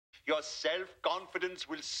your self-confidence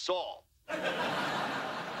will soar.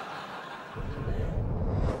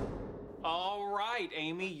 All right,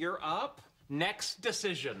 Amy, you're up. Next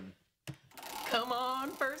decision. Come on,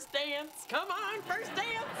 first dance. Come on, first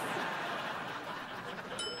dance.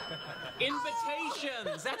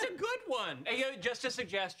 Invitations. That's a good one. Hey, just a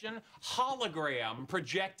suggestion. Hologram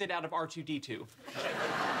projected out of R2-D2.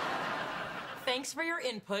 Thanks for your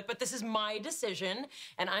input, but this is my decision,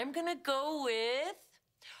 and I'm gonna go with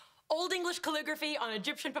Old English calligraphy on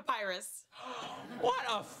Egyptian papyrus. What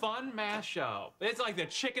a fun mashup. It's like the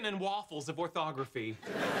chicken and waffles of orthography.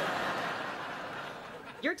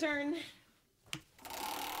 Your turn.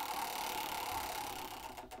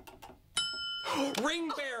 Ring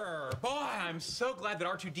bearer. Boy, I'm so glad that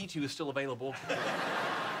R2-D2 is still available.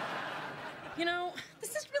 You know,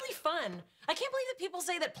 this is really fun. I can't believe that people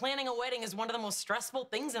say that planning a wedding is one of the most stressful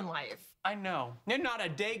things in life. I know. Not a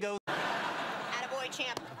day goes... Attaboy,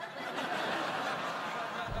 champ.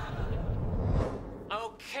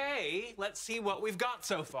 Okay, let's see what we've got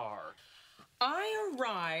so far. I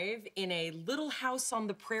arrive in a little house on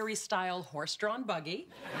the prairie-style horse-drawn buggy.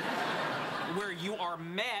 Where you are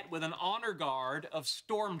met with an honor guard of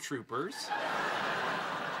stormtroopers.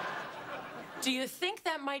 Do you think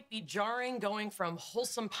that might be jarring going from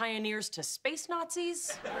wholesome pioneers to space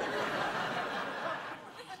Nazis?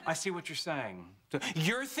 I see what you're saying.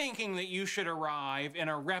 You're thinking that you should arrive in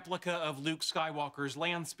a replica of Luke Skywalker's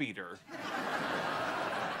land speeder.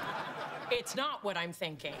 It's not what I'm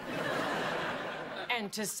thinking.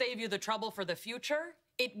 And to save you the trouble for the future,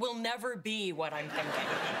 it will never be what I'm thinking.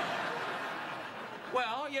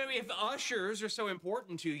 Well, you know, if the ushers are so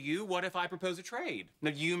important to you, what if I propose a trade?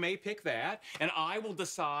 Now, you may pick that, and I will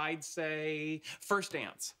decide, say, first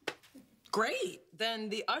dance. Great. Then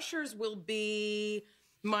the ushers will be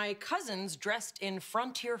my cousins dressed in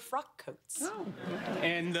frontier frock coats. Oh.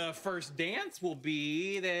 And the first dance will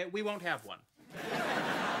be that we won't have one.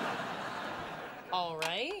 All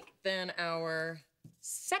right. Then our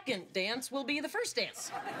second dance will be the first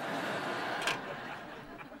dance.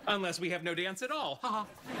 Unless we have no dance at all.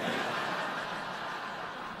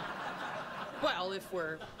 Well, if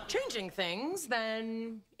we're changing things,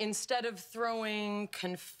 then instead of throwing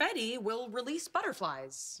confetti, we'll release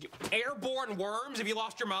butterflies. Airborne worms? Have you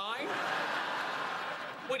lost your mind?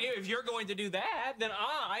 Well, if you're going to do that, then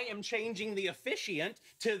I am changing the officiant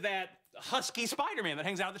to that husky Spider-Man that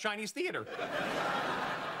hangs out at the Chinese theater.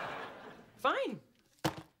 Fine.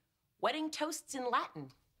 Wedding toasts in Latin.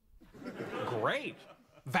 Great.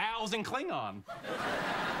 Vows in Klingon.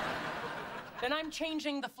 Then I'm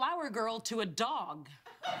changing the flower girl to a dog.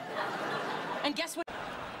 And guess what?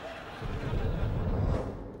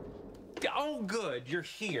 Oh, good, you're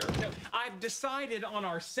here. I've decided on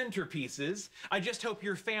our centerpieces. I just hope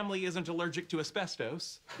your family isn't allergic to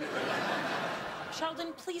asbestos.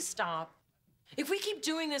 Sheldon, please stop. If we keep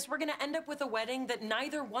doing this, we're gonna end up with a wedding that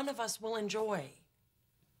neither one of us will enjoy.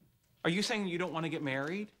 Are you saying you don't want to get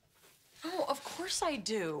married? Oh, of course I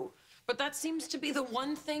do. But that seems to be the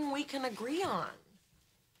one thing we can agree on.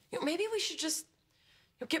 You know, maybe we should just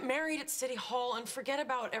get married at City Hall and forget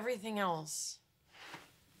about everything else.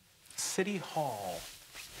 City Hall.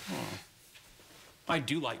 I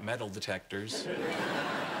do like metal detectors.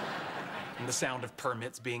 And the sound of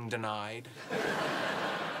permits being denied.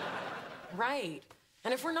 Right.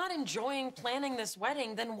 And if we're not enjoying planning this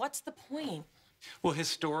wedding, then what's the point? Well,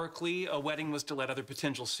 historically, a wedding was to let other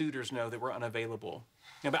potential suitors know that we're unavailable.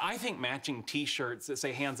 Yeah, but I think matching T-shirts that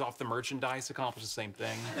say hands off the merchandise accomplish the same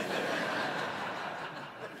thing.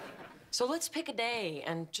 So let's pick a day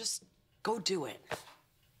and just go do it.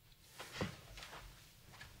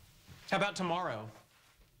 How about tomorrow?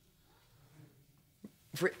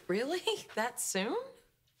 Really? That soon?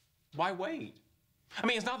 Why wait? I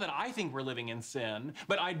mean, it's not that I think we're living in sin,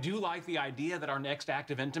 but I do like the idea that our next act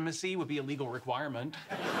of intimacy would be a legal requirement.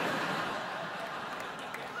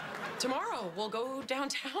 Tomorrow, we'll go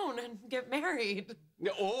downtown and get married.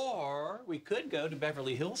 Or we could go to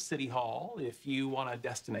Beverly Hills City Hall if you want a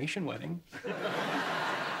destination wedding.